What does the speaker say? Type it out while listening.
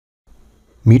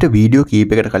මීට වීඩියෝ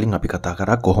කීපයකට කලින් අපි කතා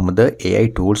කරා කොහොමද AI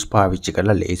tools පාවිච්චි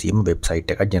කරලා ලේසියෙන්ම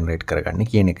වෙබ්සයිට් එකක් ජෙනරේට් කරගන්න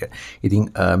කියන එක. ඉතින්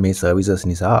මේ සර්විසස්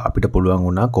නිසා අපිට පුළුවන්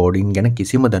වුණා කෝඩින් ගැන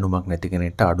කිසිම දැනුමක් නැති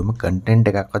කෙනෙක්ට අඩුම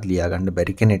කන්ටෙන්ට් එකක්වත් ලියා ගන්න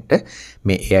බැරි කෙනෙක්ට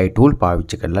මේ AI tool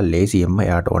පාවිච්චි කරලා ලේසියෙන්ම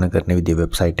එයාට ඕන කරන විදිහේ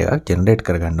වෙබ්සයිට් එකක් ජෙනරේට්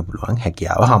කරගන්න පුළුවන්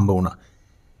හැකියාව හම්බ වුණා.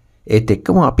 ඒත්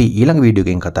එක්කම අපි ඊළඟ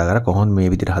වීඩියෝ එකෙන් කතා කරා කොහොමද මේ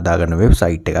විදිහට හදාගන්න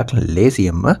වෙබ්සයිට් එකක්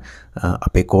ලේසියෙන්ම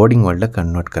අපේ කෝඩින් වලට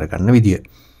කන්වර්ට් කරගන්න විදිය.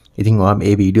 ඉතින් ඔයා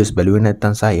මේ වීඩියෝස් බැලුවේ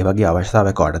නැත්නම් සහ ඒ වගේ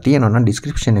අවශ්‍යතාවයක් ඔයාලට තියෙනවා නම්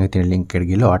ඩිස්ක්‍රිප්ෂන් එකේ තියෙන ලින්ක් එකට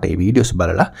ගිහලා ඔයාට මේ වීඩියෝස්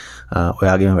බලලා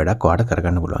ඔයාගේම වැඩක් ඔයාට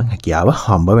කරගන්න පුළුවන් හැකියාව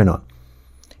හම්බ වෙනවා.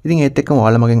 ඉතින් ඒත් එක්කම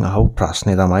ඔයාලා මගෙන් අහපු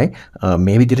ප්‍රශ්නේ තමයි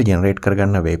මේ විදිහට ජෙනරේට්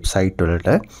කරගන්න වෙබ්සයිට්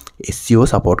වලට SEO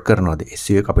සපෝට් කරනවද?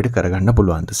 SEO එක අපිට කරගන්න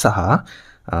පුළුවන්ද? සහ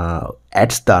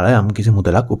ads දාලා යම් කිසි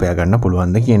මුදලක් උපයා ගන්න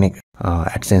පුළුවන්ද කියන එක.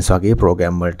 AdSense වගේ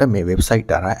ප්‍රෝග්‍රෑම් වලට මේ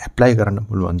වෙබ්සයිට් අරන් ඇප්ලයි කරන්න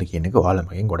පුළුවන්ද කියන එක ඔයාලා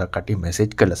මගෙන් ගොඩක් කට්ටිය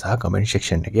මැසේජ් කරලා සහ කමෙන්ට්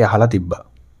සෙක්ෂන් එකේ අහලා තිබ්බා.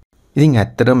 ඉතින්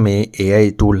ඇත්තටම මේ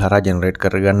AI tool හරහා ජෙනරේට්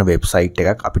කරගන්න වෙබ්සයිට්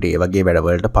එකක් අපිට ඒ වගේ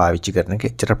වැඩවලට පාවිච්චි කරන එක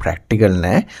එච්චර ප්‍රැක්ටිකල්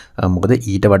නෑ. මොකද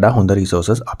ඊට වඩා හොඳ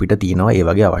රිසෝසස් අපිට තියෙනවා ඒ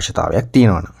වගේ අවශ්‍යතාවයක්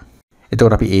තියෙනවනේ.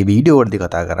 එතකොට අපි මේ වීඩියෝ වලදී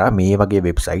කතා කරා මේ වගේ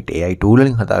වෙබ්සයිට් AI tool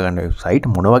වලින් හදාගන්න වෙබ්සයිට්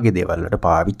මොන වගේ දේවල් වලට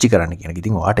පාවිච්චි කරන්න කියන එක.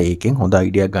 ඉතින් ඔයාට ඒකෙන් හොඳ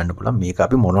අයිඩියාවක් ගන්න පුළුවන් මේක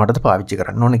අපි මොනවටද පාවිච්චි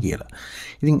කරන්න ඕන කියලා.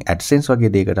 ඉතින් AdSense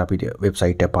වගේ දෙයකට අපිට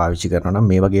වෙබ්සයිට් එක පාවිච්චි කරනවා නම්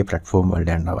මේ වගේ platform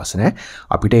වලට යන්න අවශ්‍ය නැහැ.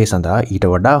 අපිට ඒ සඳහා ඊට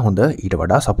වඩා හොඳ ඊට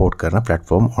වඩා support කරන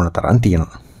platform ඕන තරම්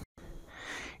තියෙනවා.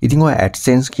 ඉතින් ඔය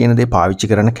AdSense කියන දේ පාවිච්චි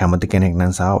කරන්න කැමති කෙනෙක්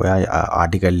නම් සහ ඔයා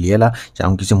ආටිකල් ලියලා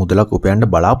යම් කිසි මුදලක් උපයන්න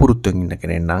බලාපොරොත්තු වෙන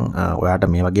කෙනෙක් නම් ඔයාට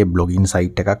මේ වගේ බ්ලොගින්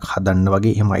සයිට් එකක් හදන්න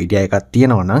වගේ එහෙම අයිඩියා එකක්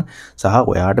තියෙනවා නම් සහ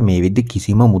ඔයාට මේ විදිහ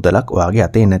කිසිම මුදලක් ඔයාගේ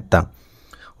අතේ නැත්තම්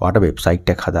ඔයාට වෙබ්සයිට්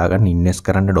එකක් හදාගන්න ඉන්වෙස්ට්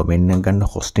කරන්න ඩොමේන් එකක් ගන්න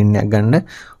හොස්ටින් එකක් ගන්න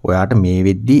ඔයාට මේ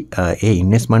වෙද්දි ඒ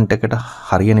ඉන්වෙස්ට්මන්ට් එකට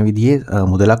හරියන විදිහේ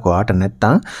මුදලක් ඔයාට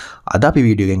නැත්තම් අද අපි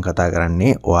වීඩියෝ එකෙන් කතා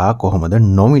කරන්නේ ඔයා කොහොමද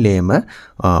නොමිලේම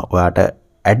ඔයාට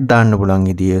ඇඩ් දාන්න පුළුවන්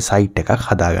විදිහේ සයිට් එකක්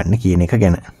හදාගන්න කියන එක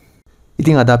ගැන.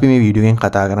 ඉතින් අද අපි මේ වීඩියෝ එකෙන්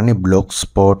කතා කරන්නේ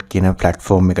blogspot කියන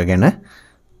platform එක ගැන.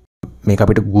 මේක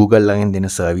අපිට Google ළඟින් දෙන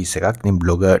සර්විස් එකක්. ඉතින්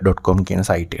blogger.com කියන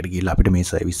සයිට් එකට ගිහලා අපිට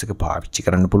මේ සර්විස් එක පාවිච්චි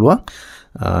කරන්න පුළුවන්.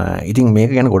 ඉතින්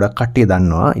මේක ගැන ගොඩක් කට්ටිය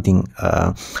දන්නවා. ඉතින්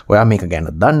ඔයා මේක ගැන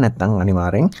දන්නේ නැත්නම්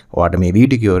අනිවාර්යෙන් ඔයාට මේ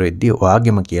වීඩියෝ කියවරෙද්දී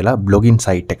ඔයාගෙම කියලා බ්ලොගින්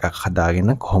සයිට් එකක්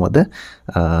හදාගෙන කොහොමද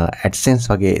AdSense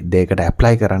වගේ දෙයකට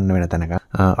ඇප්ලයි කරන්න වෙන තැනක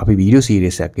අපි වීඩියෝ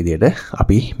සීරීස් එකක් විදිහට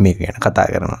අපි මේක ගැන කතා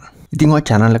කරනවා. ඉතින් ඔය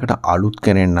channel එකට අලුත්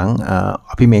කෙනෙක් නම්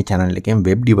අපි මේ channel එකෙන්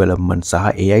web development සහ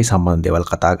AI සම්බන්ධ දේවල්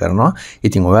කතා කරනවා.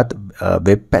 ඉතින් ඔයත්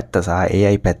web පැත්ත සහ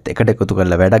AI පැත්ත එකට එකතු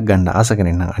කරලා වැඩක් ගන්න ආස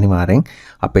කෙනෙක් නම් අනිවාර්යෙන්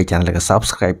අපේ channel එක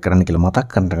subscribe කරන්න කියලා මතක්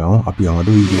කරන්න ගමු. අපි යමු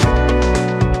වීඩියෝ එකට.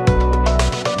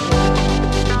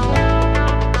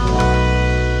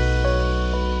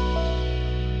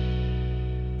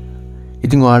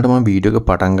 ඉතින් ඔයාලට මම වීඩියෝ එක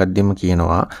පටන් ගද්දිම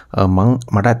කියනවා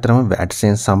මට ඇත්තටම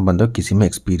AdSense සම්බන්ධව කිසිම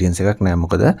එක්ස්පීරියන්ස් එකක් නැහැ.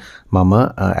 මොකද මම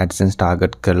AdSense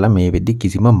ටාගට් කරලා මේ වෙද්දි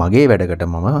කිසිම මගේ වැඩකට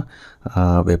මම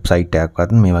වෙබ්සයිට්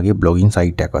එකක්වත් මේ වගේ බ්ලොගින්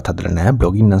සයිට් එකක්වත් හදලා නැහැ.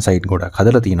 බ්ලොගින් නම් සයිට් ගොඩක්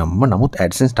හදලා තියෙනවා මම. නමුත්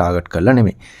AdSense ටාගට් කරලා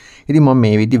නෙමෙයි. ඉතින් මම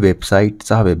මේ විදි වෙබ්සයිට්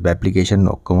සහ වෙබ් ඇප්ලිකේෂන්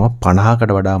ඔක්කොම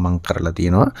 50කට වඩා මම කරලා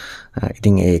තියෙනවා.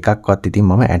 ඉතින් ඒ එකක්වත් ඉතින්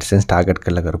මම AdSense ටාගට්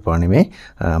කරලා කරපුවා නෙමෙයි.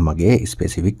 මගේ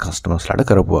ස්පෙસિෆික් කස්ටමර්ස්ලාට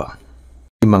කරපුවා.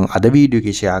 මම අද වීඩියෝ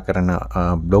එකේ ෂෙයා කරන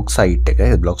බ්ලොග් සයිට් එක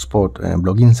blogspot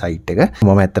බ්ලොගින් සයිට් එක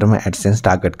මම ඇත්තටම AdSense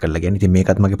ටාගට් කරලා ගියා. ඉතින්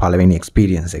මේකත් මගේ පළවෙනි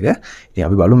එක්ස්පීරියන්ස් එක. ඉතින්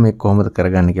අපි බලමු මේක කොහොමද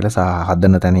කරගන්න කියලා සහ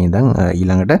හදන තැන ඉඳන්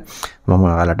ඊළඟට මම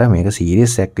ඔයාලට මේක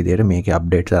සීරීස් එකක් විදිහට මේකේ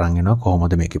අප්ඩේට්ස් අරන් එනවා.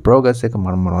 කොහොමද මේකේ ප්‍රෝග්‍රස් එක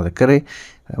මම මොනවද කරේ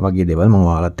වගේ දේවල් මම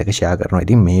ඔයාලත් එක්ක ෂෙයා කරනවා.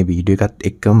 ඉතින් මේ වීඩියෝ එකත්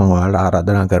එක්කම මම ඔයාලට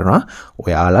ආරාධනා කරනවා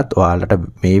ඔයාලත් ඔයාලට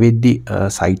මේ වෙද්දි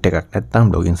සයිට් එකක්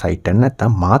නැත්නම් බ්ලොගින් සයිට් එකක්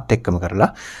නැත්නම් මාත් එක්කම කරලා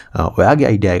ඔයාගේ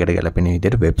අයිඩියා එකට ගැලපෙන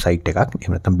විදිහට වෙබ්සයිට් එකක්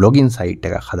එහෙම නැත්නම් බ්ලොගින් සයිට්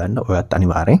එකක් හදන්න ඔයත්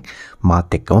අනිවාර්යෙන්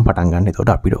මාත් එක්කම පටන් ගන්න.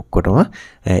 එතකොට අපිට ඔක්කොටම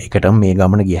එකටම මේ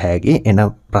ගමන ගිය හැකි එන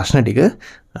ප්‍රශ්න ටික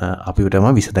අපිටම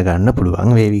විසඳ ගන්න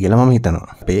පුළුවන් වේවි කියලා මම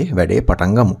හිතනවා. අපේ වැඩේ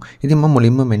පටන් ගමු. ඉතින් මම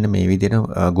මුලින්ම මෙන්න මේ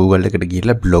විදිහට Google එකට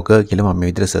ගිහලා blogger කියලා මම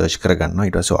මේ විදිහට search කරගන්නවා.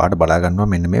 ඊට පස්සේ ඔයාලට බලා ගන්නවා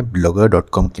මෙන්න මේ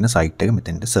blogger.com කියන site එක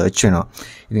මෙතෙන්ට search වෙනවා.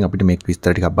 ඉතින් අපිට මේක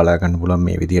විස්තර ටිකක් බලා ගන්න පුළුවන්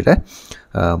මේ විදිහට.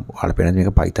 ඔයාලා පේන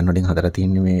මේක Python වලින් හදලා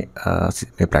තියෙන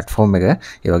මේ platform එක.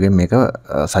 ඒ වගේම මේක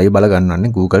සවි බල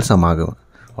ගන්නවන්නේ Google සමාගම.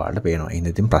 ඔයාලට පේනවා. එහෙනම්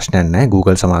ඉතින් ප්‍රශ්නයක් නැහැ.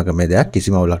 Google සමාගමේ දෙයක්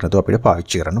කිසිම අවුලක් නැතුව අපිට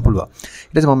පාවිච්චි කරන්න පුළුවන්.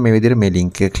 ඊට පස්සේ මම මේ විදිහට මේ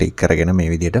link එක ක්ලික් කරගෙන මේ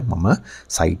විදිහට මම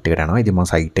site එකට යනවා. ඉතින් මම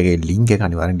site එකේ link එක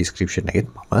අනිවාර්යෙන් description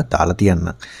එකෙත් මම දාලා තියන්නම්.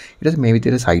 ඊට පස්සේ මේ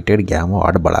විදිහට site එකට ගියාම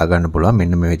ඔයාලට බලා ගන්න පුළුවන්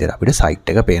මෙන්න මේ විදිහට අපිට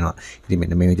site එක පේනවා. ඉතින්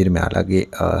මෙන්න මේ විදිහට මෙයාලගේ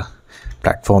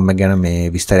platform එක ගැන මේ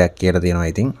විස්තරයක් කියලා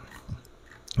තියෙනවා. ඉතින්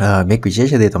මේක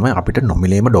විශේෂ දේ තමයි අපිට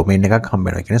නොමිලේම ඩොමේන් එකක් හම්බ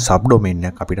වෙනවා. ඒ කියන්නේ සබ් ඩොමේන්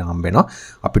එකක් අපිට හම්බ වෙනවා.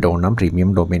 අපිට ඕන නම්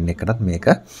ප්‍රීමියම් ඩොමේන් එකකටත් මේක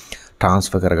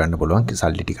ට්‍රාන්ස්ෆර් කරගන්න පුළුවන්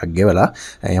සල්ලි ටිකක් ගෙවලා.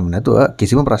 එහෙම නැතුව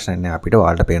කිසිම ප්‍රශ්නයක් නැහැ අපිට.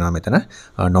 ඔයාලට පේනවා මෙතන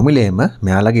නොමිලේම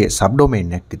මෙයාලගේ සබ්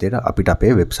ඩොමේන් එකක් විදිහට අපිට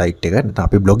අපේ වෙබ්සයිට් එක නැත්නම්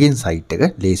අපේ බ්ලොගින් සයිට් එක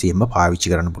ලේසියෙන්ම පාවිච්චි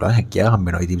කරන්න පුළුවන් හැකියාව හම්බ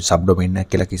වෙනවා. ඉතින් සබ් ඩොමේන්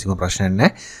එකක් කියලා කිසිම ප්‍රශ්නයක්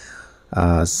නැහැ.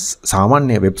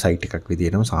 සාමාන්‍ය වෙබ්සයිට් එකක්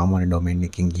විදිහටම සාමාන්‍ය ඩොමේන්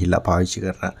එකකින් ගිහිල්ලා පාවිච්චි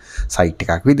කරන සයිට්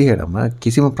එකක් විදිහටම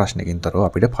කිසිම ප්‍රශ්නකින් තොරව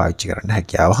අපිට පාවිච්චි කරන්න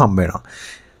හැකියාව හම්බ වෙනවා.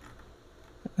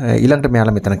 ඊළඟට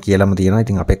මෙයාලා මෙතන කියලාම තියෙනවා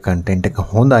ඉතින් අපේ කන්ටෙන්ට් එක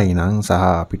හොඳයි නම් සහ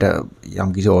අපිට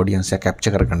යම්කිසි ඔඩියන්ස් එකක්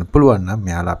කැප්චර් කරගන්න පුළුවන් නම්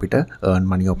මෙයාලා අපිට earn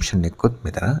money option එකකුත්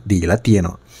මෙතන දීලා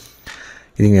තියෙනවා.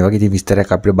 ඉතින් මේ වගේ ඉතින්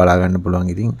විස්තරයක් අපිට බලා ගන්න පුළුවන්.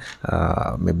 ඉතින්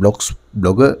මේ බ්ලොග්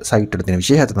සයිට් වල තියෙන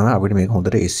විශේෂය තමයි අපිට මේක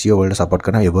හොඳට SEO වලට සපෝට්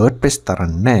කරන WordPress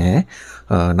තරම් නෑ.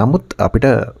 නමුත් අපිට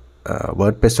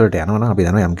WordPress වලට යනවා නම් අපි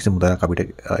දන්නවා යම්කිසි මුදලක් අපිට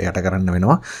යට කරන්න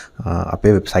වෙනවා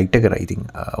අපේ වෙබ්සයිට් එකට. ඉතින්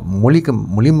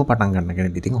මුලින්ම පටන් ගන්න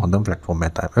කෙනෙක් ඉතින් හොඳම platform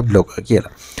එක තමයි blogger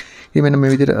කියලා. ඉතින් මෙන්න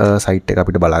මේ විදිහට සයිට් එක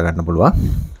අපිට බලා ගන්න පුළුවන්.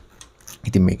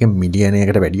 ඉතින් මේකේ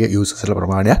මිලියනයකට වැඩි යූසර්ස්ලා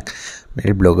ප්‍රමාණයක්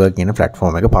මේ blogger කියන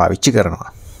platform එක පාවිච්චි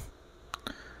කරනවා.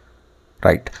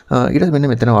 right ඊට පස්සේ මෙන්න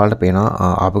මෙතන ඔයාලට පේනවා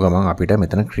ආපු ගමන් අපිට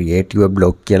මෙතන create your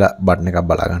blog කියලා බටන් එකක්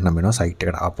බලා ගන්න වෙනවා සයිට්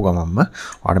එකට ආපු ගමන්ම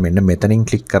ඔයාලට මෙන්න මෙතනින්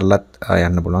ක්ලික් කරලත්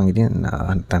යන්න පුළුවන්. ඉතින්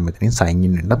නැත්නම් මෙතනින් sign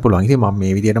in වෙන්න පුළුවන්. ඉතින් මම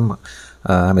මේ විදිහටම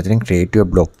මෙතනින් create your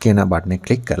blog කියන බටන් එක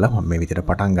ක්ලික් කරලා මම මේ විදිහට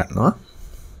පටන් ගන්නවා.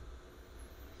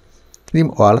 ඉතින්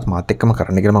ඔයාලත් මාත් එක්කම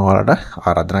කරන්න කියලා මම ඔයාලට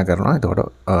ආරාධනා කරනවා. එතකොට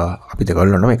අපි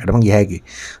දෙකල්ලොම එකටම ගියා හැකි.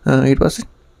 ඊට පස්සේ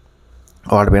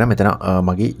ඔයාලට වෙන මෙතන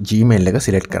මගේ Gmail එක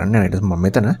සිලෙක්ට් කරන්න යනවා. ඊට පස්සේ මම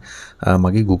මෙතන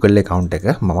මගේ Google account එක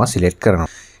මම සිලෙක්ට් කරනවා.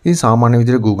 ඉතින් සාමාන්‍ය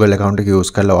විදිහට Google account එක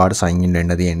use කරලා ඔයාලට sign in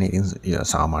වෙන්න තියෙන්නේ. ඉතින්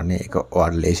සාමාන්‍ය ඒක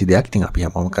ඔයාලට ලේසි දෙයක්. ඉතින් අපි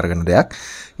හැමෝම කරගෙන දෙයක්.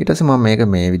 ඊට පස්සේ මම මේක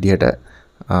මේ විදිහට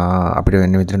අපිට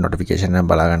වෙන විදිහට notification එක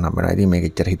බලා ගන්න හම්බ වෙනවා. ඉතින් මේක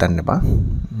එච්චර හිතන්න එපා.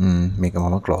 මේක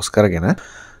මම close කරගෙන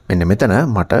මෙන්න මෙතන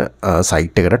මට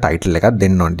සයිට් එකට ටයිටල් එකක්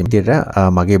දෙන්න ඕනේ. ඉතින්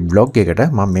මගේ බ්ලොග් එකට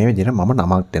මම මේ විදිහට මම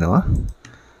නමක් දෙනවා.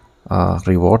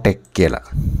 reward tech කියලා.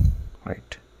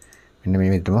 right මෙන්න මේ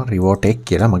විදිහටම reward tech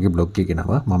කියලා මගේ බ්ලොග් එකේ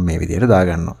නම මම මේ විදිහට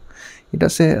දාගන්නවා. ඊට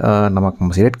පස්සේ නමක්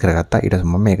මම සිලෙක්ට් කරගත්තා. ඊට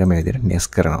පස්සේ මම මේක මේ විදිහට nest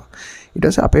කරනවා. ඊට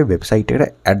පස්සේ අපේ වෙබ්සයිට් එකට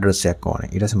ඇඩ්‍රස් එකක් ඕනේ.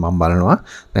 ඊට පස්සේ මම බලනවා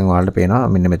දැන් ඔයාලට පේනවා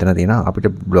මෙන්න මෙතන තියෙනවා අපිට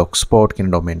blogspot කියන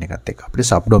ඩොමේන් එකත් එක්ක අපිට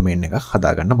සබ් ඩොමේන් එකක්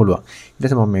හදාගන්න පුළුවන්. ඊට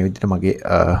පස්සේ මම මේ විදිහට මගේ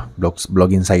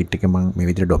බ්ලොගින් සයිට් එකේ මම මේ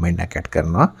විදිහට ඩොමේන් එකක් ඇඩ්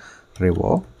කරනවා.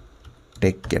 reward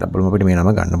tech කියලා බලමු අපිට මේ නම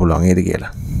ගන්න පුළුවන් නේද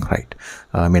කියලා. right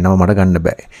මේ නම මට ගන්න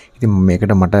බෑ. ඉතින්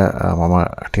මේකට මට මම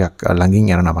ටිකක් ළඟින්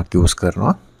යන නමක් යූස්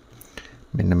කරනවා.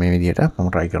 මෙන්න මේ විදිහට මම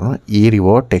try කරනවා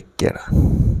reward tech කියලා.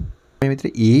 මේ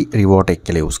විදිහට reward tech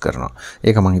කියලා යූස් කරනවා.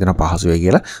 ඒක මම හිතනවා පහසු වෙයි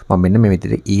කියලා. මම මෙන්න මේ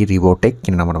විදිහට reward tech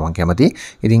කියන නමට මම කැමතියි.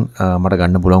 ඉතින් මට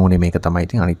ගන්න පුළුවන් උනේ මේක තමයි.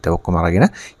 ඉතින් අනිත් ඒවා ඔක්කොම අරගෙන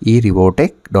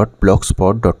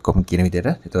rewardtech.blogspot.com කියන විදිහට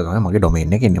ඒක තමයි මගේ domain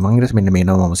එක ඉන්නේ. මම ඊට පස්සේ මෙන්න මේ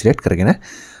නම මම select කරගෙන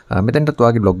මෙතනට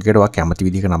ඔයාගේ blog එකට ඔයා කැමති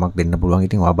විදිහක නමක් දෙන්න පුළුවන්.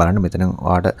 ඉතින් ඔයා බලන්න මෙතන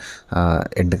ඔයාට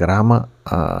එන්ටර් කරාම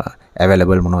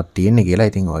available මොනවද තියෙන්නේ කියලා.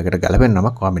 ඉතින් ඔයකට ගැලපෙන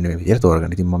නමක් ඔයා මෙන්න මේ විදිහට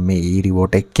තෝරගන්න. ඉතින් මම මේ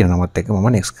rewardtech කියන නමත් එක්ක මම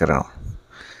next කරනවා.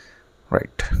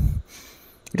 right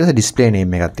ඊට පස්සේ display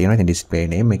name එකක් තියෙනවා. ඉතින් display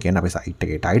name එක කියන්නේ අපේ site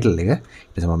එකේ title එක.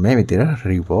 ඊට පස්සේ මම මේ විදිහට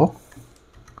rewardtech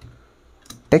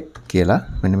කියලා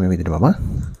මෙන්න මේ විදිහට මම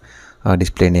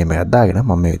display name එකක් දාගෙන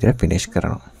මම මේ විදිහට finish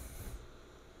කරනවා.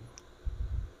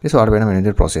 ඒක ඔයාලට වෙන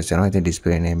මෙන්න process යනවා. ඉතින්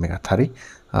display name එකත් හරි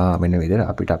මෙන්න විදිහට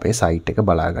අපිට අපේ site එක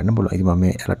බලා ගන්න පුළුවන්. ඉතින් මම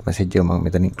මේ alert message එක මම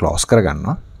මෙතනින් close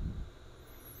කරගන්නවා.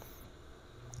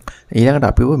 ඊළඟට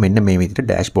අපිව මෙන්න මේ විදිහට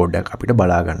dashboard එකක් අපිට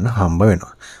බලා ගන්න හම්බ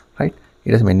වෙනවා. right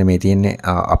ඊට පස්සේ මෙන්න මේ තියෙන්නේ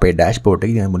අපේ dashboard එක.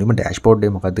 ඉතින් මුලින්ම dashboard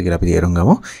එක මොකක්ද කියලා අපි තේරුම්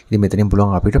ගමු. ඉතින් මෙතනින්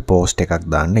පුළුවන් අපිට post එකක්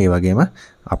දාන්න. ඒ වගේම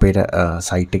අපේ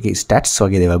site එකේ stats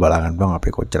වගේ දේවල් බලා ගන්න පුළුවන්.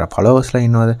 අපේ කොච්චර followersලා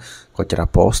ඉන්නවද, කොච්චර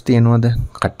post තියෙනවද,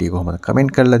 කට්ටිය කොහොමද comment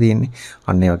කරලා තියෙන්නේ.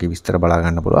 අන්න ඒ වගේ විස්තර බලා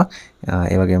ගන්න පුළුවන්.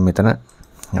 ඒ වගේම මෙතන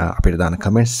අපිට දාන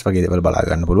comments වගේ දේවල් බලා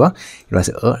ගන්න පුළුවන්. ඊට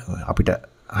පස්සේ අපිට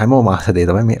හැමෝම මාස දෙය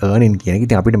තමයි මේ earning කියන එක.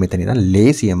 ඉතින් අපිට මෙතන ඉඳන්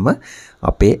ලේසියෙන්ම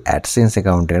අපේ AdSense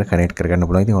account එකට connect කරගන්න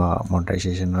පුළුවන්. ඉතින්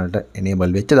monetization වලට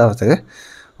enable වෙච්ච දවසක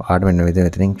ඔයාලට මෙන්න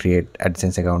මෙතනින් create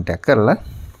AdSense account එකක් කරලා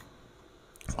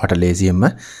ඔයාලට ලේසියෙන්ම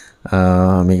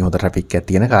මේක හොඳ traffic එකක්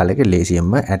තියෙන කාලෙක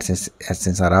ලේසියෙන්ම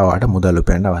AdSense හරහා ඔයාලට මුදල්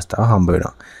උපයන්න අවස්ථාව හම්බ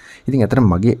වෙනවා. ඉතින් අතන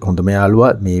මගේ හොඳම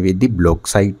යාළුවා මේ වෙද්දි blog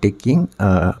site එකකින්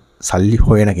සල්ලි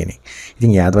හොයන කෙනෙක්. ඉතින්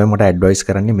එයා තමයි මට ඇඩ්වයිස්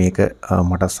කරන්නේ මේක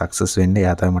මට සක්සස් වෙන්න.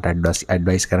 එයා තමයි මට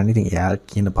ඇඩ්වයිස් කරන්නේ. ඉතින් එයා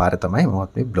කියන පාර තමයි මම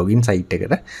මේ බ්ලොගින් සයිට්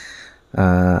එකට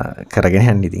කරගෙන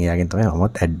යන්නේ. ඉතින් එයාගෙන් තමයි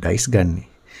මමත් ඇඩ්වයිස් ගන්නෙ.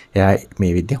 එයා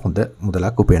මේ විදිහේ හොඳ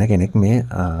මුදලක් උපයන කෙනෙක් මේ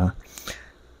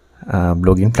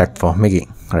බ්ලොගින් platform එකකින්.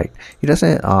 right ඊට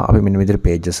පස්සේ අපි මෙන්න මේ විදිහට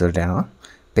pages වලට යනවා.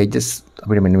 pages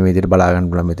අපිට මෙන්න මේ විදිහට බලා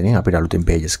ගන්න පුළුවන්. මෙතනින් අපිට අලුතින්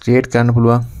pages create කරන්න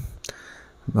පුළුවන්.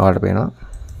 ඔයාලට පේනවා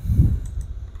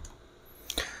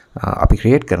අපි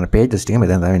ක්‍රියේට් කරන pages ටික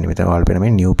මෙතන තමයි මෙතන ඔයාලට පේන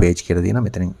මේ new page කියලා තියෙනවා.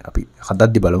 මෙතනින් අපි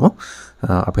හදද්දි බලමු.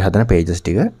 අපි හදන pages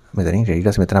ටික මෙතනින් ඊට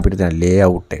පස්සේ මෙතන අපිට තියෙන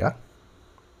layout එක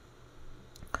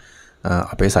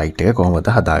අපේ site එක කොහොමද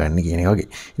හදාගන්නේ කියන එක වගේ.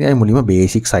 ඉතින් අපි මුලින්ම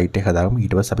basic site එක හදාගමු.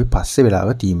 ඊට පස්සේ අපි පස්සේ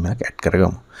වෙලාවක theme එකක් add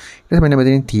කරගමු. ඊට පස්සේ මෙන්න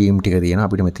මෙතනින් theme ටික තියෙනවා.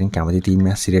 අපිට මෙතනින් කැමති theme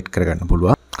එකක් select කරගන්න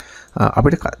පුළුවන්.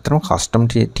 අපිට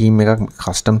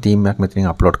custom theme එකක්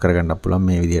මෙතනින් upload කරගන්න පුළුවන්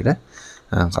මේ විදිහට.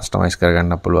 customize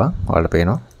කරගන්න පුළුවන්. ඔයාලට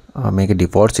පේනවා මේක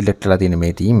default select වෙලා තියෙන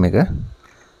මේ theme එක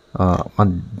මම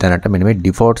දැනට මෙන්න මේ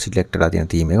default select වෙලා තියෙන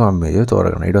theme එක මම මේ විදිහට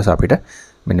තෝරගන්නවා. ඊට පස්සේ අපිට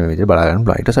මෙන්න මේ විදිහට බලා ගන්න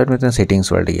පුළුවන්. ඊට පස්සේ මෙතන settings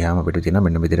වලට ගියාම අපිට තියෙනවා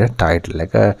මෙන්න මේ විදිහට title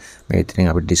එක මේ විදිහින්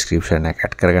අපිට description එක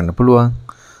add කරගන්න පුළුවන්.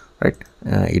 right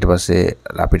ඊට පස්සේ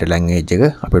අපිට language එක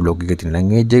අපේ blog එකේ තියෙන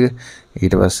language එක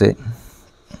ඊට පස්සේ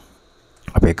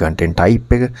අපේ content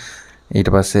type එක ඊට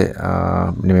පස්සේ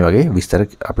මේ වගේ විස්තර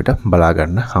අපිට බලා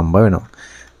ගන්න හම්බ වෙනවා.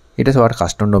 ඊට පස්සේ ඔයාලට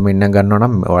custom domain එක ගන්නවා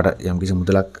නම් ඔයාලට යම්කිසි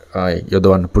මුදලක්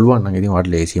යොදවන්න පුළුවන් නම් ඉතින්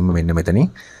ඔයාලට ලේසියෙන්ම මෙන්න මෙතනින්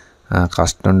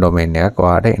custom domain එකක්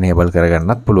ඔයාලට enable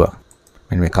කරගන්නත් පුළුවන්.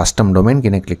 මෙන්න මේ custom domain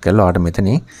කියන එක click කරලා ඔයාලට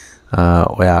මෙතනින්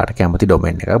ඔයාලට කැමති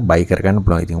domain එකක් buy කරගන්න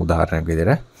පුළුවන්. ඉතින් උදාහරණයක්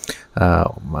විදිහට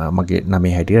මගේ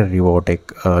නමේ හැටියට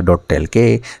rewotech.lk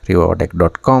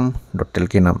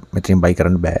rewotech.com.lk නම් මෙතනින් buy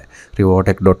කරන්න බෑ.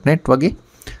 rewotech.net වගේ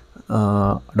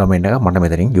domain එක මට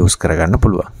මෙතනින් use කරගන්න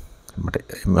පුළුවන්. මට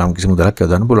යම් කිසි මුදලක්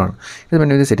යොදන්න පුළුවන්. ඊට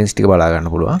මෙන්න විදිහට settings ටික බලා ගන්න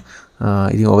පුළුවන්.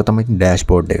 ඉතින් ඕක තමයි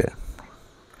dashboard එක.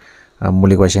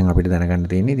 මූලික වශයෙන් අපිට දැනගන්න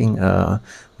තියෙන්නේ. ඉතින්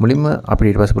මුලින්ම අපිට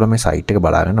ඊට පස්සේ පුළුවන් මේ site එක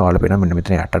බලා ගන්න. ඔයාලා පේනවා මෙන්න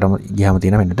මෙතන යටටම ගියාම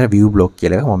තියෙන මෙන්න මෙතන view block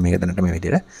කියලා එක. මම මේක දැනට මේ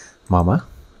විදිහට මම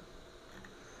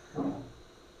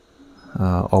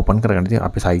open කරගන්න. ඉතින්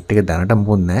අපේ site එක දැනට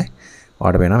මොකුත් නැහැ.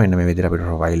 ඔයාලට පේනවා මෙන්න මේ විදිහට අපිට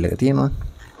profile එක තියෙනවා.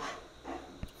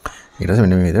 ඊට පස්සේ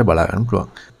මෙන්න මේ විදිහට බලා ගන්න පුළුවන්.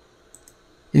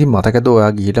 ඉතින් මතකද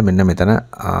ඔයා ගිහිල්ලා මෙන්න මෙතන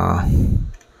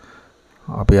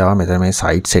අපි ආවා මෙතන මේ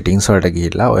site settings වලට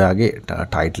ගිහිල්ලා ඔයාගේ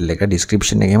title එක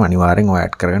description එකේම අනිවාර්යෙන් ඔයා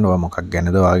add කරගන්න. ඔයා මොකක්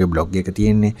ගැනද ඔයාගේ blog එක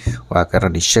තියෙන්නේ, ඔයා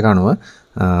කරන dish එක අනුව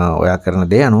ඔයා කරන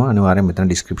දේ අනුව අනිවාර්යෙන්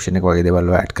මෙතන description එක වගේ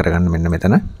දේවල් ඔයා add කරගන්න මෙන්න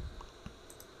මෙතන.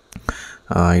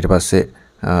 ඊට පස්සේ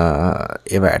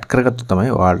ඒව add කරගත්තොත් තමයි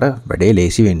ඔයාලට වැඩේ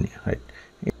ලේසි වෙන්නේ. right.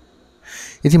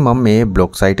 ඉතින් මම මේ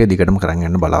blog site එක දිගටම කරන්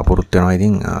යන්න බලාපොරොත්තු වෙනවා.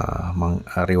 ඉතින් මම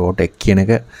rewotech කියන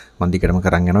එක මම දිගටම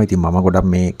කරන් යනවා. ඉතින් මම ගොඩක්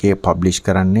මේකේ publish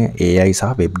කරන්නේ AI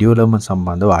සහ web development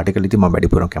සම්බන්ධව article. ඉතින් මම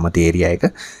වැඩිපුරම කැමති area එක.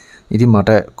 ඉතින් මට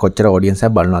කොච්චර audience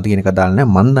එකක් බලනවාද කියන එක දාලා නැහැ.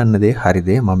 මම දන්න දේ හරි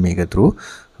දේ මම මේක through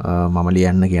මම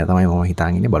ලියන්න කියන තමයි මම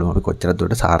හිතාගෙන ඉන්නේ. බලමු අපි කොච්චර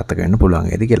දුරට සාර්ථක වෙන්න පුළුවන්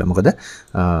වේද කියලා. මොකද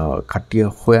කට්ටිය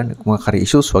හොයන්නේ මොකක් හරි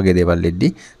issues වගේ දේවල් එද්දි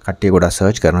කට්ටිය ගොඩක්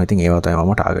search කරනවා. ඉතින් ඒවා තමයි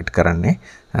මම target කරන්නේ.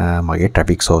 මගේ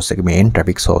traffic source එක main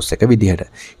traffic source එක විදිහට.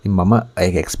 ඉතින් මම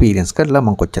ඒක experience කරලා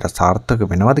මම කොච්චර සාර්ථක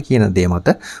වෙනවද කියන දේ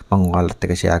මත මම ඔයාලත්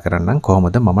එක්ක share කරන්නම්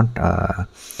කොහොමද මම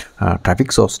traffic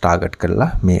source target කරලා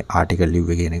මේ article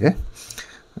ලිව්වේ කියන එක.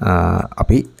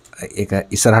 අපි ඒක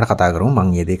ඉස්සරහට කතා කරමු. මම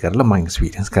මේ දේ කරලා මම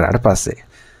experience කරාට පස්සේ.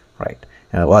 right.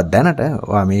 ඔයා දැනට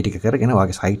ඔයා මේ ටික කරගෙන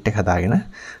ඔයාගේ site එක හදාගෙන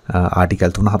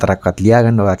article 3-4ක්වත් ලියා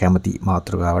ගන්න. ඔයා කැමති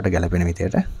මාතෘකාවට ගැලපෙන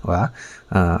විදිහට ඔයා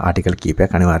article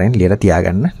කීපයක් අනිවාර්යෙන් ලියලා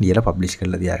තියාගන්න. ලියලා publish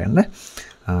කරලා තියාගන්න.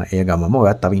 ඒ ගමම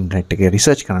ඔයා තව ඉන්ටර්නෙට් එකේ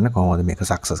research කරන්න කොහොමද මේක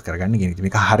success කරගන්නේ කියන එක.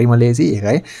 මේක හරිම ලේසි.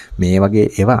 ඒකයි මේ වගේ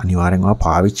ඒවා අනිවාර්යෙන් ඔයා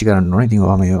පාවිච්චි කරන්න ඕනේ. ඉතින්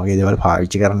ඔයා මේ වගේ දේවල්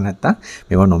පාවිච්චි කරන්නේ නැත්නම්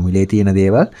මේවා නොමිලේ තියෙන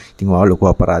දේවල්. ඉතින් ඔයා ලොකු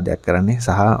අපරාධයක් කරන්නේ සහ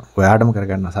ඔයාටම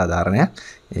කරගන්න අසාධාරණයක්.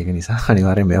 ඒක නිසා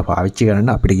අනිවාර්යෙන් මේවා පාවිච්චි කරන්න.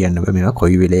 අපිට කියන්න බෑ මේවා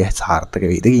කොයි වෙලේ සාර්ථක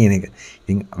වෙයිද කියන එක.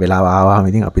 ඉතින් වෙලාව ආවම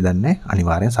ඉතින් අපි දන්නේ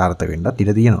අනිවාර්යෙන් සාර්ථක වෙන්නත්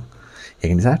ඉඩ තියෙනවා.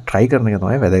 ඒක නිසා try කරන එක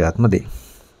තමයි වැදගත්ම දේ.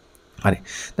 හරි.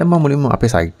 දැන් මම මුලින්ම අපේ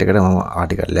site එකට මම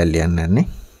article එකක් ලියන්න යන්නේ.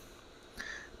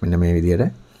 මෙන්න මේ විදිහට.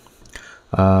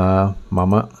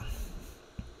 මම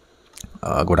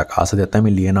ගොඩක් ආස දෙයක්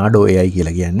තමයි Leonardo AI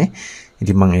කියලා කියන්නේ.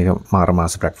 ඉතින් මම ඒක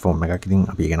මාරමාස platform එකක්. ඉතින්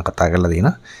අපි ඒක ගැන කතා කරලා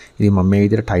දෙනවා. ඉතින් මම මේ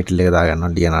විදිහට title එක දාගන්නවා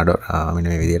Leonardo මෙන්න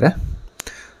මේ විදිහට.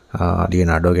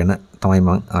 Leonardo ගැන තමයි මම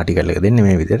article එක දෙන්නේ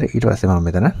මේ විදිහට. ඊට පස්සේ මම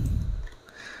මෙතන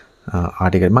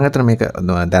article මම අතන මේක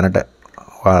දැනට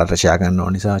ඔයාලට share කරන්න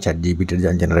ඕන නිසා ChatGPT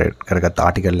එකෙන් generate කරගත්ත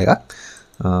article එකක්.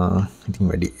 ඉතින්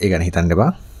වැඩි ඒ ගැන හිතන්න එපා.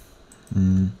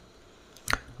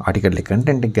 article එක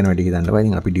content එක ගැන වැඩි හිතන්න එපා.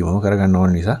 ඉතින් අපි demo කරගන්න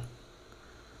ඕන නිසා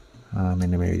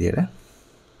මෙන්න මේ විදිහට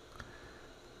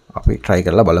අපි try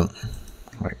කරලා බලමු.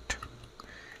 right.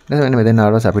 දැන් මෙන්න මෙතන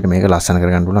ආවම අපිට මේක ලස්සන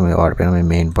කරගන්න පුළුවන්. මේ ඔයාලට පේනවා මේ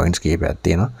main points කීපයක්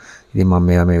තියෙනවා. ඉතින් මම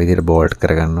මේවා මේ විදිහට bold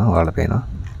කරගන්නවා. ඔයාලට පේනවා.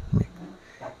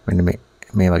 මෙන්න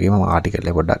මේ වගේම article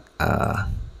එක පොඩ්ඩක්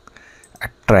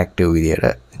attractive විදියට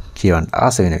කියවන්න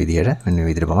ආස වෙන විදියට මෙන්න මේ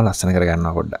විදියට මම ලස්සන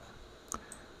කරගන්නවා පොඩ්ඩක්.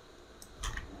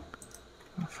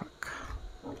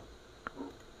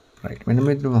 right. මෙන්න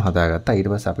මේ විදිහට මම හදාගත්තා.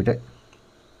 ඊට පස්සේ අපිට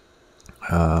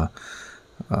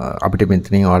අපිට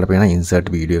මෙතනින් ඔයාලට පේන ඉන්සර්ට්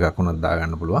වීඩියෝ එකක් වුණත්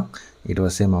දාගන්න පුළුවන්. ඊට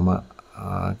පස්සේ මම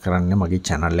කරන්නේ මගේ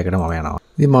channel එකට මම යනවා.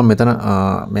 ඉතින් මම මෙතන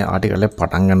මේ ආටිකල් එක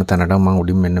පටන් ගන්න තැනට මම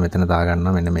උඩින් මෙන්න මෙතන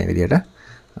දාගන්නවා මෙන්න මේ විදිහට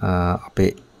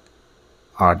අපේ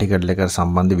ආටිකල් එකට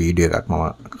සම්බන්ධ වීඩියෝ එකක් මම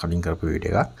කලින් කරපු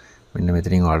වීඩියෝ එකක්. මෙන්න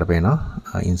මෙතනින් ඔයාලට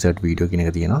පේනවා insert video කියන එක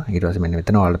තියෙනවා. ඊට පස්සේ මෙන්න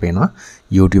මෙතන ඔයාලට පේනවා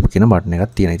YouTube කියන බටන්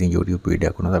එකක් තියෙනවා. ඉතින් YouTube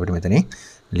වීඩියෝ එකක් වුණාද අපිට මෙතනින්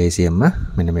ලේසියෙන්ම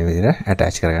මෙන්න මේ විදිහට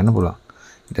attach කරගන්න පුළුවන්.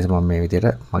 ඊට පස්සේ මම මේ විදිහට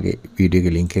මගේ වීඩියෝ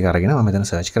එකේ link එක අරගෙන මම මෙතන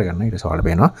search කරගන්නවා. ඊට පස්සේ ඔයාලට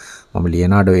පේනවා මම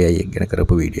Leonardo AI එක ගැන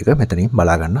කරපු වීඩියෝ එක මෙතනින්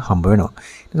බලා ගන්න හම්බ වෙනවා.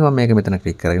 ඊට පස්සේ මම මේක මෙතන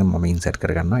click කරගෙන මම insert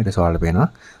කරගන්නවා. ඊට පස්සේ ඔයාලට පේනවා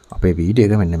අපේ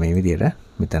වීඩියෝ එක මෙන්න මේ විදිහට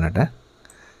මෙතනට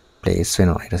place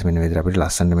වෙනවා. ඊට පස්සේ මෙන්න මේ විදිහට අපිට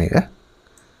ලස්සනට මේක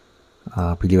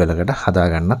පිළිවෙලකට හදා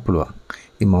ගන්නත් පුළුවන්.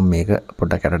 ඉතින් මම මේක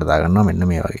පොඩ්ඩක් යටට දා ගන්නවා මෙන්න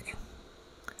මේ වගේ.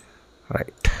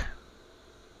 right.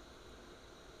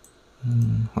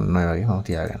 ඔන්න ඔය වගේ මම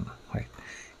තියා ගන්නවා. right.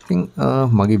 ඉතින්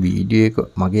මගේ වීඩියෝ එක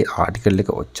මගේ ආටිකල්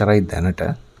එක ඔච්චරයි දැනට.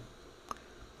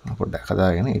 පොඩ්ඩක්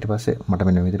හදාගෙන ඊට පස්සේ මට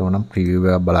මෙන්න විදිහට ඕනම් ප්‍රිවිව්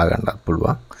එකක් බලා ගන්නත්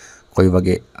පුළුවන්. කොයි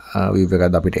වගේ view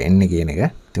එකක්ද අපිට එන්නේ කියන එක.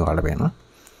 ඉතින් ඔයාලට පේනවා.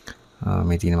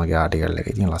 මේ තියෙන මගේ ආටිකල් එක.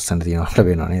 ඉතින් ලස්සනට තියෙනවා අපිට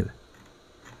පේනවා නේද?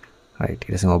 right.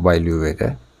 ඊට පස්සේ mobile view එක.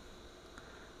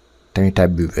 මේ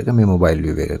tab view එක මේ mobile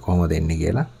view එක කොහොමද එන්නේ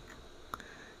කියලා.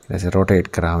 ඊට පස්සේ rotate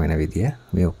කරාම වෙන විදිය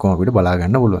මේ ඔක්කොම අපිට බලා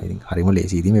ගන්න පුළුවන්. ඉතින් හරිම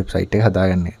ලේසි. ඉතින් website එක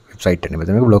හදාගන්න. website එක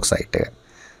නෙමෙයි මේක blog site එක.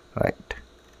 right.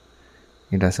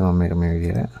 ඊට පස්සේ මම මේක මේ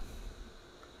විදියට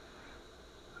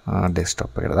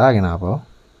desktop එකට දාගෙන ආපහු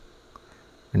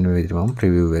මෙන්න මේ විදිහට මම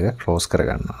preview එක close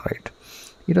කරගන්නවා. right.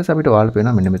 ඊට පස්සේ අපිට ඔයාලට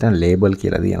පේනවා මෙන්න මෙතන label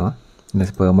කියලා තියෙනවා. ඊට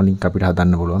පස්සේ permalink අපිට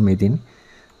හදන්න පුළුවන් මේ තියෙන්නේ.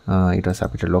 ඊට පස්සේ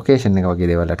අපිට location එක වගේ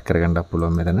දේවල් add කරගන්නත්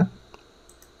පුළුවන් මෙතන.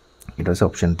 ඊට පස්සේ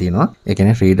option තියෙනවා. ඒ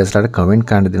කියන්නේ readersලාට comment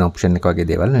කරන්න දෙන option එක වගේ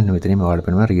දේවල් මෙන්න මෙතනින් ඔයාලට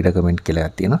පේනවා reader comment කියලා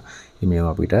එකක් තියෙනවා. ඉතින්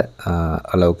මේවා අපිට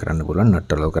allow කරන්න පුළුවන්,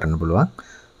 not allow කරන්න පුළුවන්.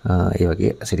 ඒ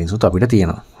වගේ settings උත් අපිට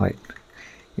තියෙනවා. right.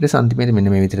 ඊට පස්සේ අන්තිමේදී මෙන්න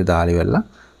මේ විදිහට දාලා ඉවරලා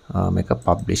මේක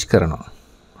publish කරනවා.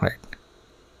 right.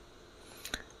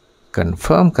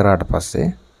 confirm කරාට පස්සේ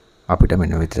අපිට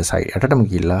මෙන්න විදිහට site යටටම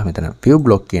ගිහිල්ලා මෙතන view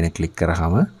block කියන click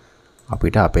කරාම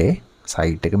අපිට අපේ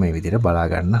site එක මේ විදිහට බලා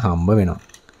ගන්න හම්බ වෙනවා.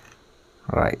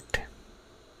 right.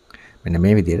 මෙන්න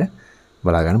මේ විදිහට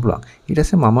බලා ගන්න පුළුවන්. ඊට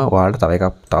පස්සේ මම ඔයාලට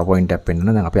තව point එකක්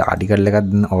පෙන්නනවා. දැන් අපේ article එකක්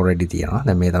already තියෙනවා.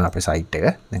 දැන් මේ තමයි අපේ site එක.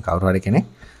 දැන් කවුරු හරි කෙනෙක්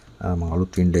මම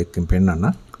අලුත් window එකකින්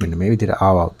පෙන්නන්න මෙන්න මේ විදිහට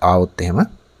ආවොත් එහෙම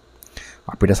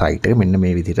අපිට site එක මෙන්න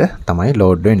මේ විදිහට තමයි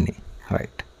load වෙන්නේ.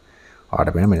 right.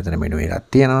 ඔයාලට වෙන මෙතන menu එකක්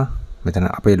තියෙනවා. මෙතන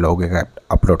අපේ logo එක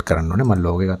upload කරන්න ඕනේ. මම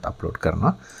logo එකත් upload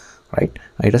කරනවා. right.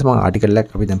 ඊට පස්සේ මම article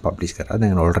එකක් අපි දැන් publish කරා.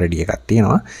 දැන් already එකක්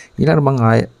තියෙනවා. ඊළඟට මම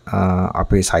ආයේ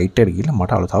අපේ site එකට ගිහලා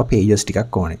මට අලුත් තව pages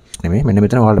ටිකක් ඕනේ. නෙමෙයි මෙන්න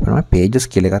මෙතන ඔයාලට පේනවා pages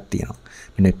කියලා එකක් තියෙනවා.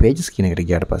 මෙන්න pages කියන එකට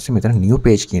ගියාට පස්සේ මෙතන new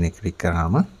page කියන එක ක්ලික්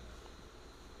කරාම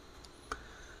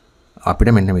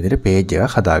අපිට මෙන්න මෙතන page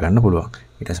එකක් හදා ගන්න පුළුවන්.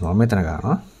 ඊට පස්සේ මම මෙතන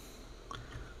ගන්නවා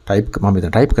මම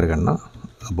මෙතන type කරගන්නවා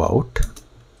about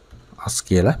us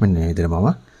කියලා මෙන්න මේ විදිහට මම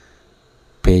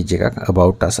page එකක්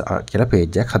about us කියලා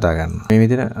page එකක් හදා ගන්නවා. මේ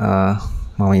විදිහට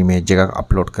මම image එකක්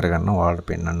upload කරගන්නවා ඔයාලට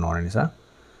පෙන්වන්න ඕන නිසා.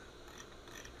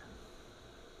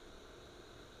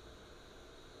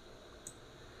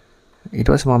 ඊට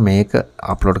පස්සේ මම මේක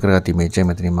upload කරගත්ත image එක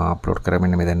මෙතනින් මම upload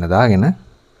කරගෙන මෙතන දාගෙන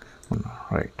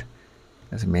right.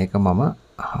 ඊට මේක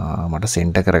මට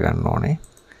center කරගන්න ඕනේ.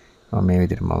 මම මේ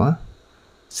විදිහට මම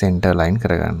center line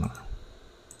කරගන්නවා.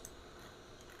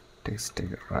 text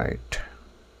එක right.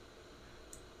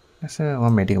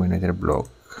 මම මේ ටික මෙන්න විදිහට blog.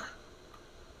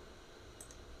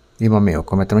 ඉතින් මම මේ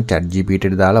ඔක්කොම මෙතන chat GPT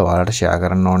එකට දාලා ඔයාලට share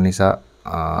කරන්න ඕන නිසා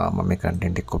මම මේ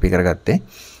content එක copy කරගත්තේ.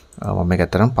 මම මේක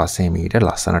අතරම පස්සේ මීට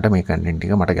ලස්සනට මේ content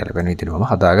එක මට ගැලපෙන විදිහට මම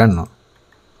හදා ගන්නවා.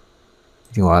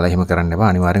 ඉතින් ඔයාලා එහෙම කරන්න එපා.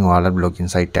 අනිවාර්යෙන් ඔයාලා blogging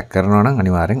site එකක් කරනවා නම්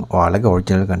අනිවාර්යෙන් ඔයාලගේ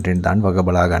original content දාන්න වග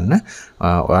බලා ගන්න.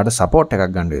 ඔයාලට support එකක්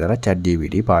ගන්න විතර chat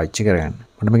GPT පාවිච්චි කරගන්න.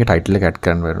 මට මේකේ title එක add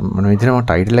කරන්න බැහැ. මොන විදිහට මම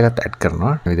title එකත් add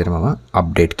කරනවා. මේ විදිහට මම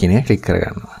update කියන එක click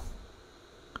කරගන්නවා.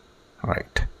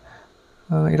 right.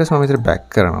 ඊට පස්සේ මම විතර back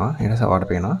කරනවා. ඊට පස්සේ ඔයාලට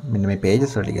පේනවා මෙන්න මේ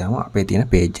pages වලට ගියාම අපේ තියෙන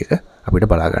page එක අපිට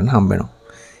බලා ගන්න හම්බ වෙනවා.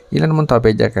 ඊළඟට මම තව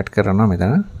page එකක් add කරනවා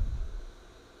මෙතන.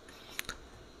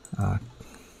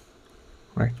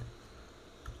 right.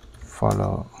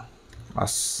 follow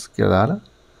us කියලා දාලා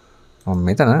මම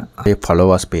මෙතන අපේ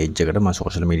followers page එකට මම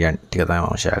social media ටික තමයි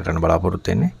මම share කරන්න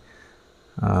බලාපොරොත්තු වෙන්නේ.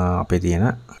 අපේ තියෙන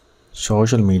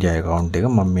social media account එක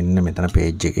මම මෙන්න මෙතන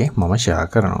page එකේ මම share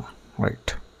කරනවා. right.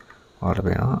 ඔයාලට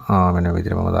පේනවා මෙන්න මේ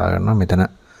විදිහට මම දාගන්නවා. මෙතන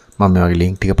මම මේ වගේ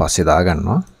link ටික පස්සේ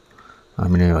දාගන්නවා.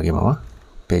 මෙන්න මේ වගේ මම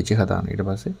page එක හදානවා. ඊට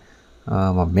පස්සේ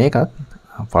මම මේකත්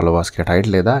followers කියලා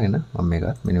title එක දාගෙන මම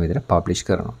මේකත් මෙන්න විදිහට publish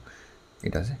කරනවා.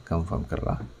 ඊට පස්සේ confirm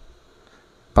කරලා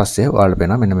පස්සේ ඔයාලට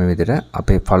පේනවා මෙන්න මේ විදිහට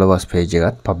අපේ followers page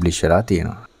එකත් publish වෙලා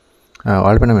තියෙනවා.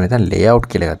 ඔයාලට පේනවා මෙතන layout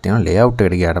කියලා එකක් තියෙනවා. layout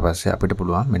එකට ගියාට පස්සේ අපිට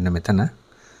පුළුවන් මෙන්න මෙතන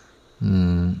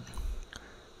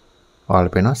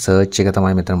ඔයාලට පේනවා search එක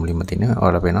තමයි මෙතන මුලින්ම තියෙන්නේ.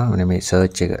 ඔයාලට පේනවා මෙන්න මේ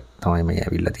search එක තමයි මේ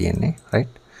ඇවිල්ලා තියෙන්නේ.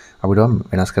 right? අපිට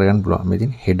වෙනස් කරගන්න පුළුවන්.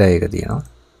 මෙතන header එක තියෙනවා.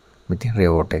 මෙතන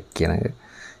reward එක කියන එක.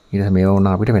 ඊට පස්සේ මේවා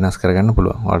වුණා අපිට වෙනස් කරගන්න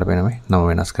පුළුවන්. ඔයාලට පේනවා මේ නම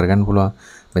වෙනස් කරගන්න පුළුවන්.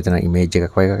 මෙතන image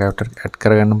එකක් වගේ එකක් add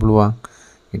කරගන්න පුළුවන්.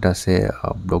 ඊට පස්සේ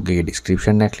blog එකේ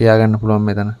description එක ලියා ගන්න පුළුවන්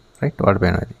මෙතන. right? ඔයාලට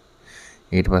පේනවා ඉතින්.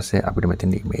 ඊට පස්සේ අපිට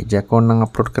මෙතන image එකක් ඕන නම්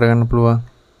upload කරගන්න පුළුවන්.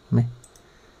 මේ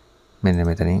මෙන්න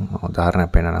මෙතනින්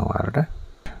උදාහරණයක් පෙන්නනවා ඔයාලට.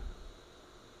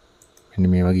 මෙන්න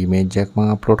මේ වගේ image එකක්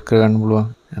මම upload කරගන්න පුළුවන්.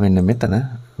 මෙන්න මෙතන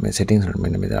මේ settings වල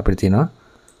මෙන්න මෙතන අපිට තියෙනවා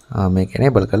මේක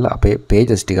enable කරලා අපේ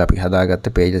pages ටික අපි හදාගත්ත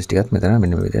pages ටිකත් මෙතන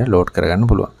මෙන්න මේ විදිහට load කරගන්න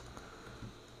පුළුවන්.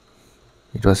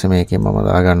 ඊට පස්සේ මේකෙන් මම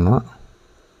දාගන්නවා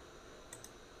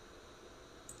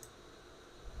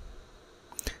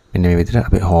මෙන්න මේ විදිහට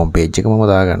අපේ home page එක මම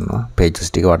දාගන්නවා. pages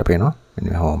ටික වට පේනවා. මෙන්න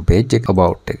මේ home page එක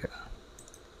about එක.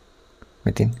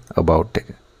 මෙතින් about එක.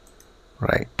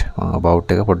 right. මම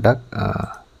about එක පොඩ්ඩක්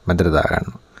මැදට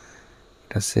දාගන්නවා.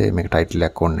 ඊට පස්සේ මේක title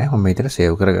එකක් ඕනේ නැහැ. මම මේ විදිහට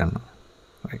save කරගන්නවා.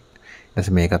 right. ඊට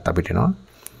පස්සේ මේකත් අපිට එනවා.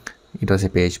 ඊට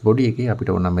පස්සේ page body එකේ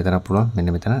අපිට ඕන නම් මෙතන පුළුවන්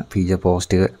මෙන්න මෙතන feature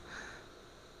post එක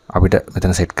අපිට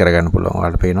මෙතන set කරගන්න පුළුවන්.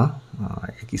 ඔයාලට පේනවා.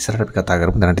 ඒක ඉස්සරහට අපි කතා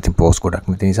කරමු. දැනට ඉතින් post ගොඩක්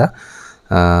නැති නිසා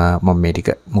මම මේ ටික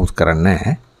move කරන්නේ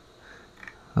නැහැ.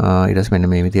 ඊට පස්සේ මෙන්න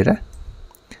මේ විදිහට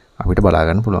අපිට බලා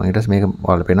ගන්න පුළුවන්. ඊට පස්සේ මේක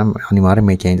ඔයාලට පේනවා අනිවාර්යෙන්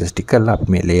මේ changes ටික කරලා අපි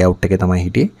මේ layout එකේ තමයි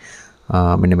හිටියේ.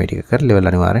 මෙන්න මේ ටික කරලා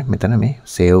level අනිවාර්යෙන් මෙතන මේ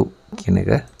save කියන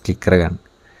එක click කරගන්න.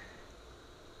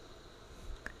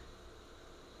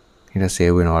 ඊට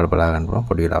save වෙනවා ඔයාලට බලා ගන්න පුළුවන්.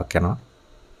 පොඩි වෙලාවක් යනවා.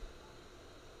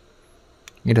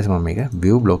 ඊට පස්සේ මම මේක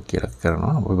view blog කියලා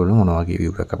කරනවා. අපි බලමු මොන වගේ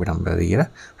view එකක් අපිට හම්බ වෙයිද කියලා.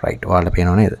 right. ඔයාලට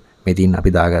පේනව නේද? මේ තියෙන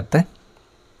අපි දාගත්ත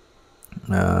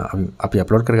අපි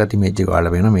අප්ලෝඩ් කරගත්ත image එක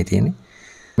ඔයාලට පේනවා මේ තියෙන්නේ.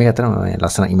 මේක අතරම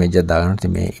ලස්සන image එකක් දාගන්න.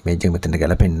 ඉතින් මේ image එක මෙතන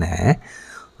ගැලපෙන්නේ නැහැ.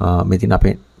 මෙතින්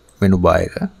අපේ menu bar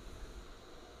එක.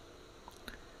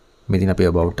 මෙතින් අපේ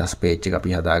about us page එක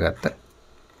අපි හදාගත්ත.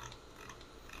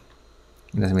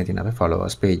 ඊට පස්සේ මෙතින් අපේ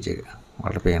followers page එක.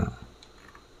 ඔයාලට පේනවා.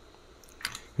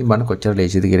 ඉතින් බලන්න කොච්චර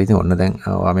ලේසිද කියලා. ඉතින් ඔන්න දැන්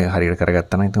ඔයා මේක හරියට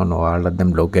කරගත්තා නම් ඉතින් ඔන්න ඔයාලට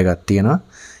දැන් blog එකක් තියෙනවා.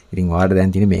 ඉතින් ඔයාලට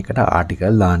දැන් තියෙන්නේ මේකට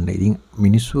ආටිකල් දාන්න. ඉතින්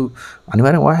මිනිස්සු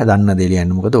අනිවාර්යෙන් ඔයා දන්න දේ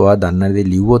ලියන්න. මොකද ඔයා දන්න දේ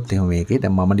ලිව්වොත් එහෙම මේකේ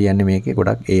දැන් මම ලියන්නේ මේකේ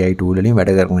ගොඩක් AI tool වලින්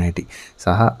වැඩ කරන හැටි සහ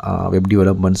web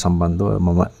development සම්බන්ධව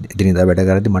මම එදිනෙදා වැඩ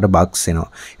කරද්දී මට bugs එනවා.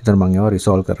 ඒතර මම ඒවා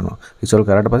resolve කරනවා. resolve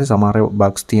කරාට පස්සේ සමහර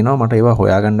bugs තියෙනවා මට ඒවා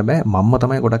හොයාගන්න බෑ. මම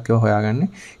තමයි ගොඩක් ඒවා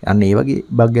හොයාගන්නේ. අන්න ඒ වගේ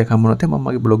bug එකක් හම්බුනොත් මම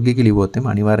මගේ blog එකේ ලිව්වොත්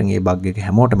එහෙම අනිවාර්යෙන් ඒ bug එක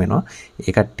හැමෝටම එනවා.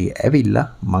 ඒ කට්ටිය ඇවිල්ලා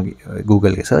මගේ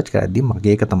Google එකේ search කරද්දී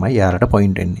මගේ එක තමයි යාලට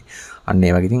point එන්නේ. අන්න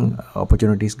ඒ වගේ ඉතින්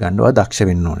opportunities ගන්නවා දක්ෂ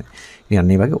වෙන්න ඕනේ. ඉතින්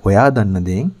අන්න ඒ වගේ ඔයා දන්න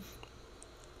දේෙන්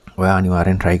ඔයා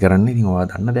අනිවාර්යෙන් try කරන්න. ඉතින් ඔයා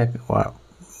දන්න දෙයක් ඔයා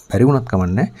බැරි වුණත්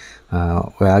කමන්නේ.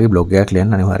 ඔයාගේ blog එකක්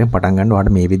ලියන්න අනිවාර්යෙන් පටන් ගන්න.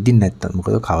 ඔයාට මේ වෙද්දින් නැත්තම්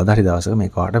මොකද කවදා හරි දවසක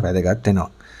මේක ඔයාට වැදගත් වෙනවා.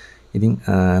 ඉතින්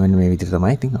මෙන්න මේ විදිහට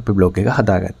තමයි ඉතින් අපි blog එක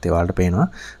හදාගත්තේ. ඔයාලට පේනවා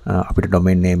අපිට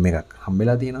domain name එකක්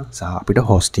හම්බෙලා තියෙනවා සහ අපිට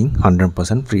hosting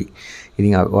 100% free.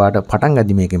 ඉතින් ඔයාට පටන්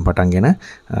ගද්දි මේකෙන් පටන්ගෙන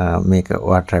මේක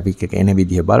ඔයා traffic එක එන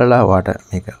විදිහ බලලා ඔයාට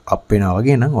මේක up වෙනවා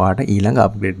වගේ නම් ඔයාට ඊළඟ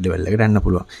upgrade level එකට යන්න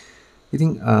පුළුවන්. ඉතින්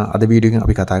අද වීඩියෝ එකෙන්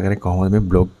අපි කතා කරේ කොහොමද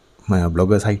මේ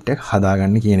blogger site එක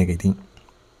හදාගන්නේ කියන එක. ඉතින්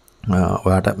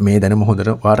ඔයාට මේ දැනුම හොඳට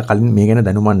ඔයාට කලින් මේ ගැන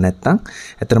දැනුමක් නැත්නම්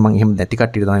ඇත්තට මම එහෙම නැති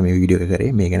කට්ටියට තමයි මේ වීඩියෝ එක කරේ.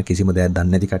 මේ ගැන කිසිම දෙයක්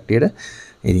දන්නේ නැති කට්ටියට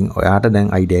ඉතින් ඔයාට දැන්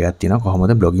අයිඩියා එකක් තියෙනවා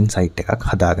කොහොමද blogging site එකක්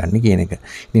හදාගන්නේ කියන එක.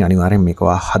 ඉතින් අනිවාර්යෙන් මේක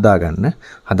ඔයා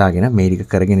හදාගෙන මේ ටික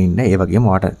කරගෙන ඉන්න. ඒ වගේම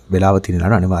ඔයාට වෙලාව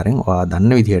තියෙනවාට අනිවාර්යෙන් ඔයා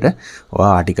දන්න විදිහට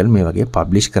ඔයා ආටිකල් මේ වගේ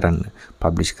පබ්ලිෂ් කරන්න.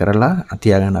 පබ්ලිෂ් කරලා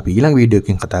තියාගන්න. අපි ඊළඟ වීඩියෝ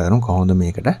එකකින් කතා කරමු කොහොමද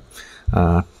මේකට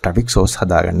traffic source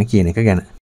හදාගන්නේ කියන එක ගැන.